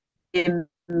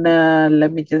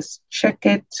let me just check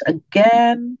it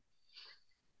again.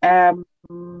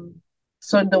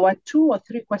 So there were 2 or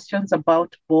 3 questions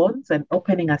about bonds and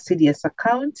opening a CDS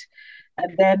account.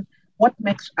 And then what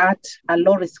makes art a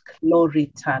low risk, low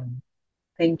return?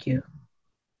 Thank you.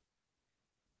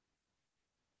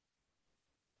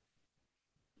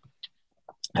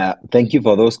 Thank you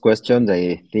for those questions.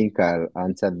 I think I'll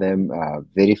answer them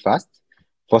very fast.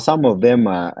 For some of them,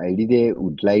 I really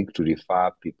would like to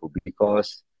refer people,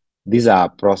 because these are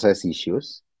process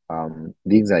issues.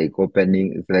 Things like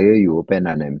opening, it's like you open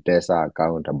an M-Pesa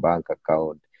account, a bank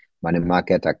account, money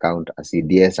market account, a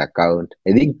CDS account.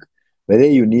 I think whether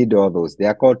you need all those, they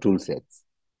are called tool sets.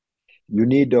 You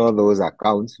need all those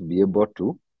accounts to be able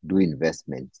to do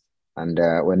investments. And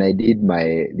when I did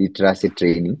my literacy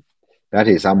training, That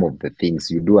is some of the things.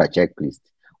 You do a checklist.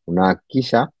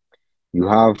 Unahakikisha you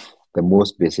have the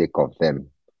most basic of them.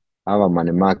 Have a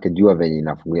money market, jua venye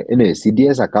inafungulia. Anyway,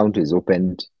 CDS account is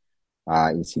opened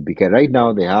in CBK. Right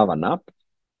now they have an app.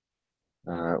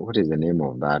 What is the name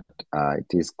of that? It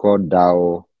is called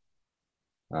DAO.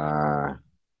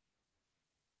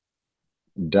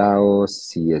 DAO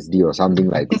CSD or something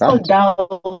like It's that. called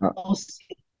DAO.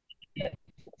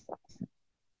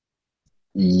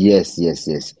 Yes.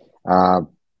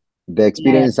 The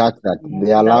experience is such that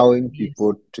they're allowing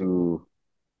people to.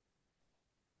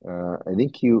 I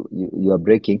think you are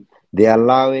breaking. They're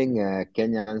allowing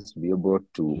Kenyans to be able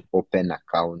to open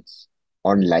accounts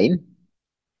online.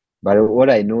 But what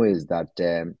I know is that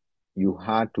you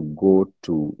had to go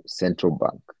to central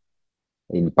bank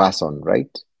in person,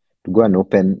 right? To go and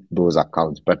open those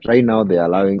accounts. But right now they're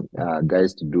allowing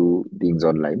guys to do things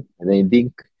online. And I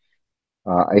think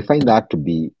I find that to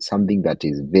be something that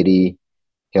is very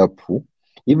helpful.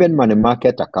 Even money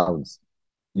market accounts,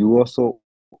 you also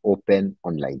open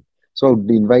online. So I would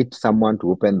invite someone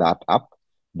to open that up.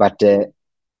 But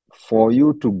for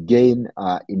you to gain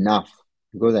enough,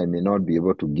 because I may not be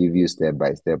able to give you step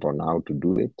by step on how to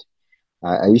do it,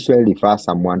 I usually refer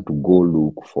someone to go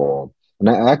look for. And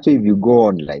actually, if you go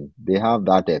online, they have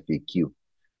that FAQ.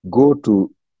 Go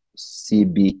to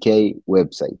CBK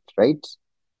website, right?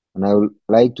 And I would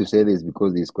like to say this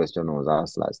because this question was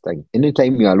asked last time.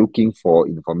 Anytime you are looking for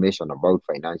information about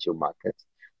financial markets,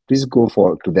 please go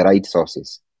to the right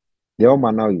sources. There are all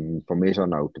manner of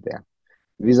information out there.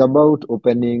 If it's about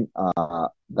opening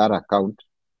that account,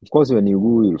 of course, when you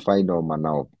go, you'll find all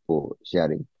manner of people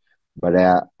sharing. But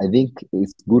I think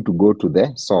it's good to go to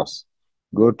the source.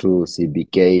 Go to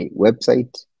CBK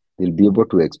website. They'll be able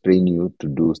to explain you to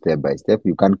do step by step.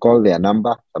 You can call their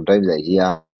number. Sometimes I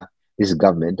hear this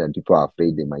government and people are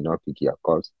afraid they might not pick your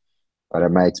calls. But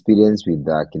my experience with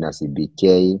Kina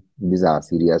CBK, these are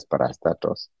serious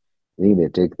parastatals. I think they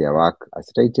take their work as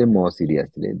slightly more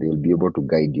seriously. They'll be able to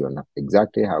guide you on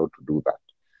exactly how to do that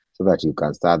so that you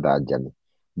can start that journey.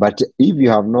 But if you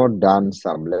have not done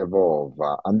some level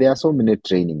of, and there are so many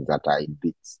trainings that are in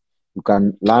bits, you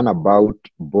can learn about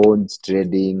bonds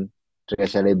trading,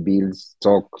 treasury bills,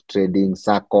 stock trading,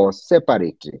 SACCOs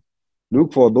separately.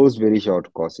 Look for those very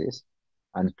short courses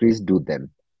and please do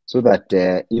them so that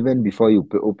even before you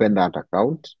open that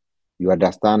account, you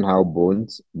understand how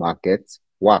bonds markets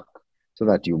work so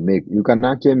that you can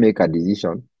actually make a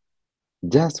decision.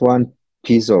 Just one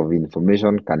piece of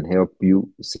information can help you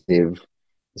save,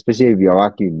 especially if you're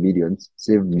working millions,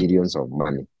 save millions of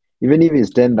money. Even if it's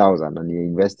 10,000 and you're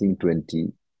investing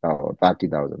 20 or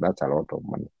 30,000, that's a lot of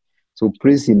money. So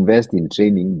please invest in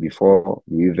training before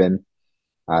you even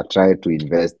try to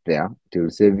invest there. It will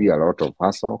save you a lot of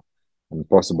hassle and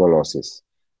possible losses.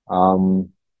 I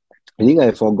think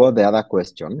I forgot the other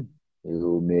question.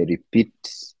 You may repeat.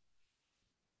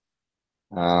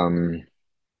 Yeah,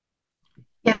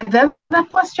 the other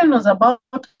question was about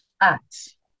art.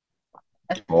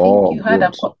 I think you had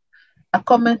Good. a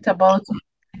comment about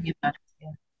art.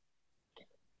 Yeah.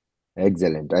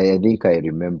 Excellent. I think I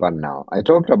remember now. I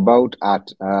talked about art,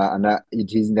 and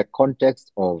it is in the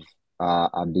context of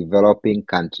a developing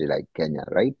country like Kenya,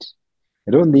 right?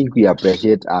 I don't think we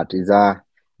appreciate art. This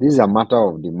is a matter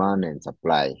of demand and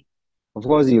supply. Of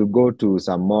course, you go to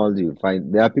some malls, you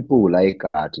find there are people who like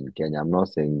art in Kenya. I'm not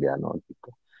saying they are not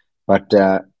people, but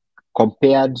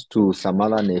compared to some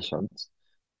other nations,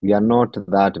 we are not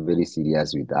that very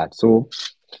serious with that. So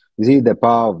you see the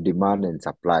power of demand and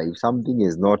supply. If something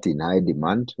is not in high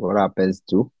demand, what happens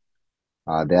to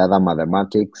the other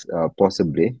mathematics?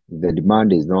 Possibly the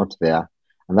demand is not there,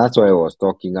 and that's why I was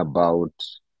talking about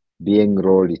being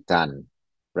low return,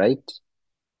 right?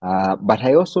 But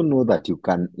I also know that you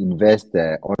can invest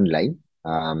online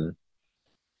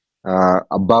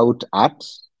about art,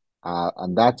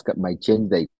 and that might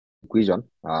change the equation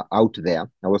out there.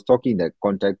 I was talking in the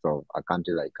context of a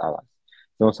country like ours,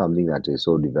 not something that is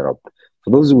so developed. For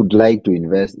those who would like to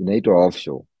invest in it or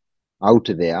offshore out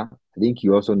there, I think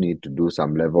you also need to do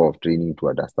some level of training to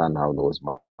understand how those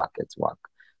markets work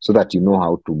so that you know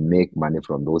how to make money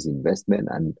from those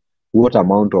investments and what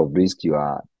amount of risk you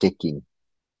are taking.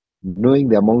 Knowing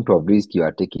the amount of risk you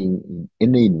are taking in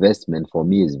any investment for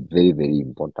me is very, very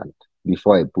important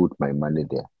before I put my money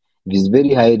there. If it's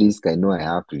very high risk, I know I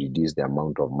have to reduce the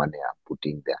amount of money I'm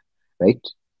putting there, right?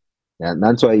 And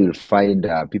that's why you'll find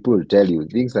people will tell you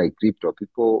things like crypto.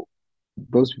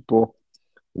 Those people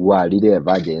who are really a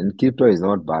virgin, crypto is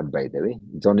not bad, by the way.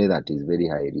 It's only that it's very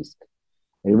high risk.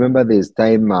 I remember this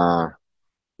time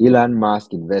Elon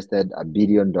Musk invested $1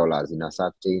 billion in a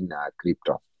certain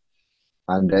crypto.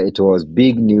 and it was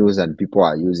big news and people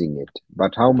are using it.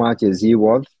 But how much is he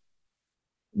worth?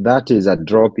 That is a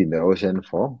drop in the ocean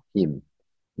for him.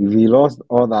 If he lost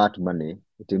all that money,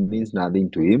 it means nothing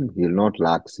to him. He'll not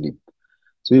lack sleep.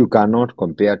 So you cannot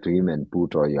compare to him and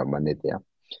put all your money there.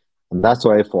 And that's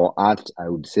why for art, I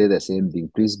would say the same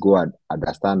thing. Please go and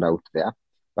understand out there.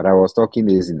 But I was talking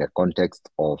this in the context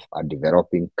of a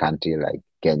developing country like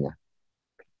Kenya.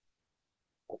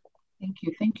 Thank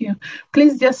you. Thank you.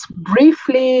 Please just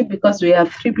briefly, because we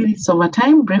have 3 minutes over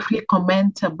time, briefly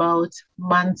comment about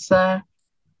Mansa.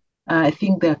 I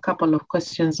think there are a couple of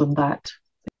questions on that.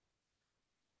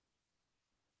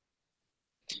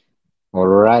 All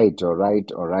right.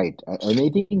 And I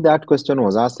think that question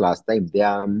was asked last time. There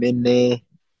are many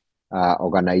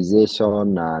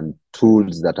organizations and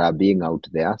tools that are being out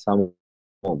there. Some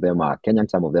of them are Kenyan,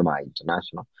 some of them are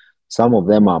international. Some of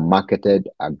them are marketed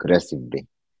aggressively,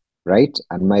 right?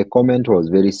 And my comment was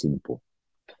very simple.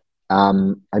 I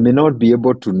may not be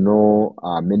able to know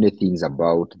many things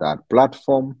about that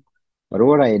platform, but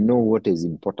what I know, what is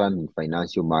important in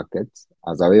financial markets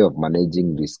as a way of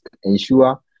managing risk,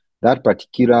 ensure that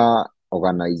particular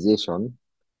organization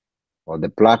or the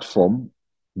platform,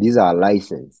 these are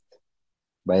licensed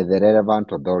by the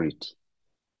relevant authority.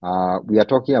 We are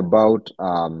talking about,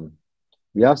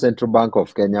 we have Central Bank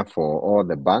of Kenya for all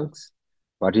the banks,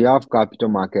 but we have Capital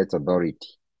Markets Authority,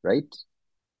 right?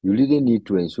 You really need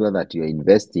to ensure that you're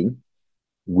investing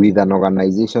with an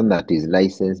organization that is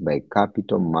licensed by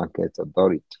Capital Markets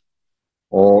Authority,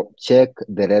 or check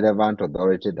the relevant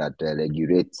authority that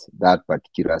regulates that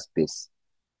particular space,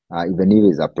 even if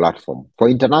it's a platform. For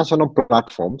international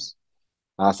platforms,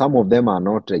 some of them are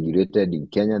not regulated in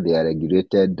Kenya. They are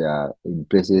regulated in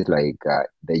places like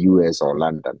the US or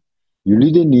London. You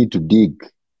really need to dig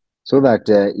so that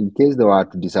in case they were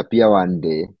to disappear one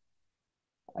day,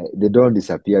 they don't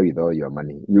disappear with all your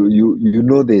money. You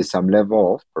know there's some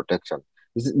level of protection.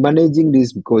 This is managing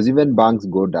this because even banks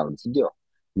go down.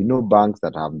 You know banks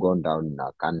that have gone down in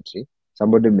our country.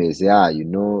 Somebody may say,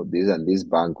 this and this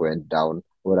bank went down.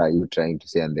 What are you trying to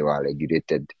say? And they were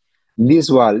regulated. In this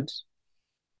world,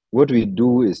 what we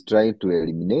do is try to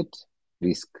eliminate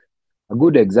risk. A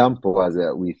good example as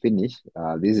we finish,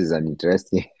 this is an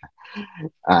interesting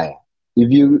if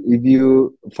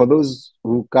you for those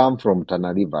who come from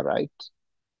Tana River, right?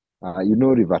 You know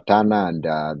River Tana and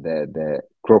the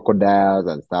crocodiles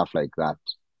and stuff like that.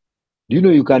 Do you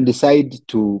know you can decide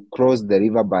to cross the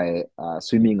river by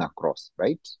swimming across,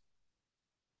 right?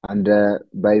 And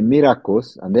by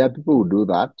miracles, and there are people who do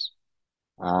that,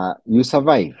 you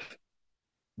survive.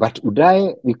 But would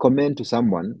I recommend to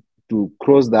someone to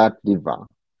cross that river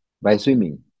by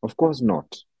swimming? Of course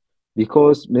not.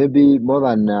 Because maybe more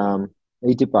than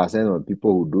 80% of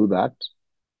people who do that,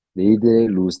 they either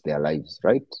lose their lives,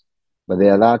 right? But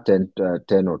there are that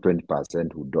 10 or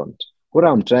 20% who don't. What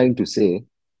I'm trying to say,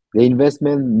 the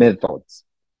investment methods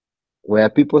where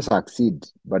people succeed,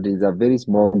 but it's a very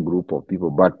small group of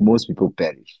people, but most people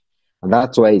perish. And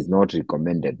that's why it's not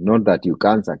recommended. Not that you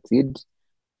can't succeed.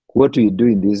 What we do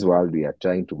in this world, we are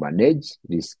trying to manage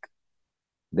risk.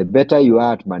 The better you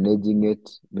are at managing it,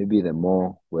 maybe the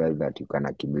more wealth that you can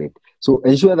accumulate. So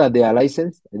ensure that they are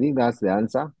licensed. I think that's the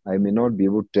answer. I may not be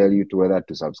able to tell you to whether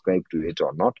to subscribe to it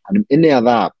or not. And any other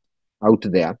app out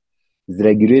there is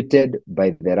regulated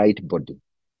by the right body.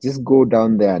 Just go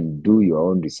down there and do your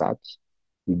own research.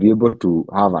 You'll be able to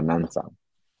have an answer.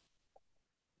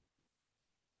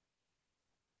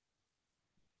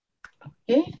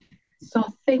 Okay. So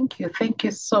thank you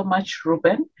so much,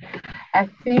 Ruben. I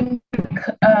think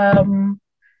 1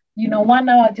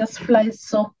 hour just flies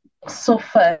so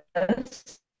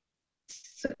fast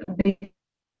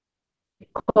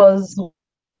because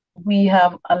we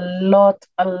have a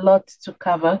lot to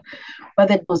cover,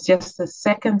 but it was just the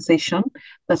second session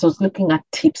that was looking at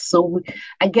tips. So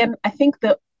again, I think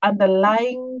the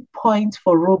underlying point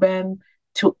for Ruben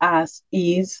to us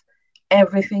is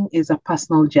everything is a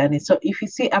personal journey. So if you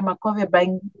see Amakove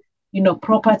buying,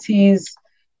 properties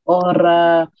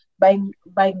or buying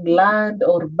land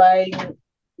or buying,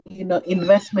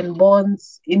 investment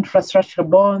bonds, infrastructure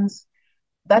bonds,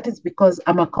 that is because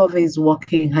Amakove is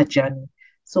walking her journey.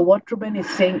 So what Ruben is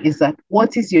saying is that,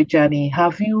 what is your journey?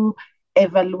 Have you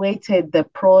evaluated the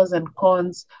pros and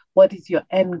cons? What is your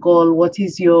end goal? What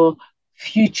is your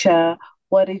future?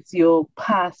 What is your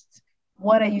past?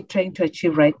 What are you trying to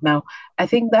achieve right now? I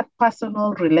think that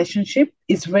personal relationship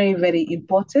is very, very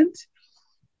important.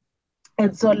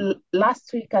 And so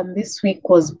last week and this week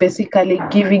was basically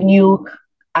giving you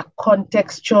a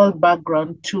contextual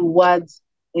background towards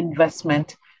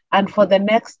investment. And for the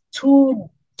next two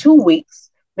weeks,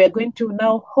 we're going to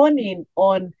now hone in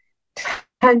on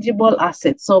tangible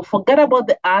assets. So forget about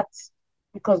the arts,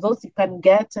 because those you can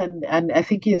get, and I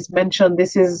think he's mentioned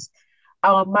this is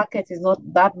our market is not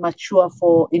that mature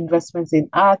for investments in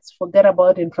arts. Forget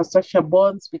about infrastructure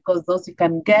bonds, because those you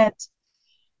can get.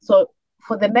 So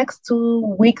for the next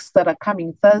 2 weeks that are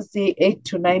coming, Thursday, 8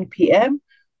 to 9 p.m.,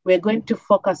 we're going to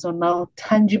focus on now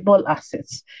tangible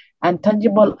assets. And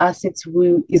tangible assets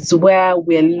is where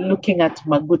we're looking at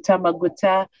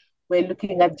Maguta. We're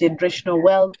looking at generational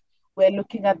wealth. We're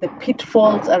looking at the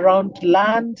pitfalls around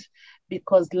land,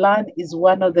 because land is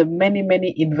one of the many,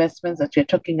 many investments that we're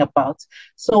talking about.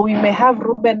 So we may have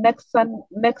Ruben next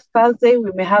Thursday.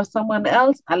 We may have someone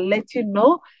else. I'll let you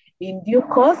know in due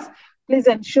course. Please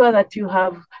ensure that you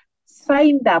have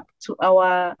signed up to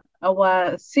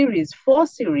our series, 4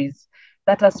 series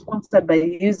that are sponsored by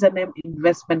Username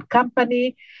Investment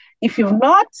Company. If you've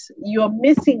not, you're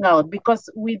missing out, because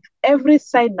with every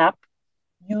sign up,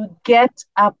 you get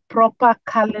a proper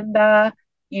calendar,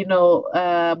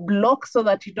 block, so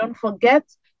that you don't forget,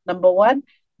 number one.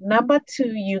 Number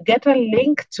two, you get a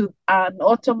link to an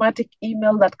automatic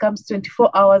email that comes 24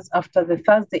 hours after the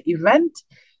Thursday event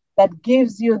that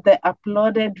gives you the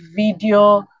uploaded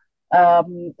video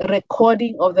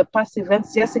recording of the past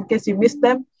events, just in case you missed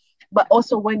them. But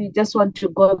also when you just want to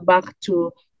go back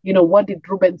to, what did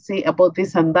Ruben say about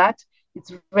this and that,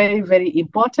 it's very, very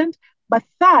important. But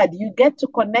third, you get to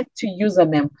connect to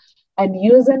Username. And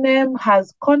Username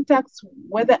has contacts,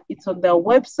 whether it's on their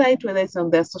website, whether it's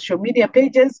on their social media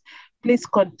pages. Please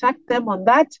contact them on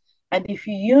that. And if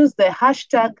you use the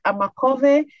hashtag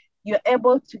Amakove, you're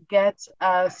able to get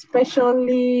a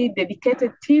specially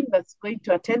dedicated team that's going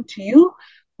to attend to you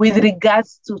with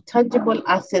regards to tangible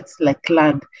assets like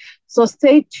land. So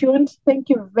stay tuned. Thank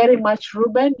you very much,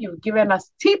 Ruben. You've given us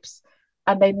tips.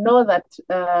 And I know that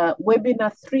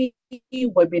webinar 3,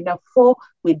 webinar 4,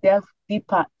 we delve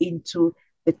deeper into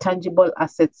the tangible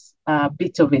assets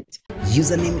bit of it.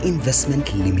 Username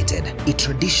Investment Limited, a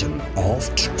tradition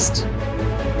of trust.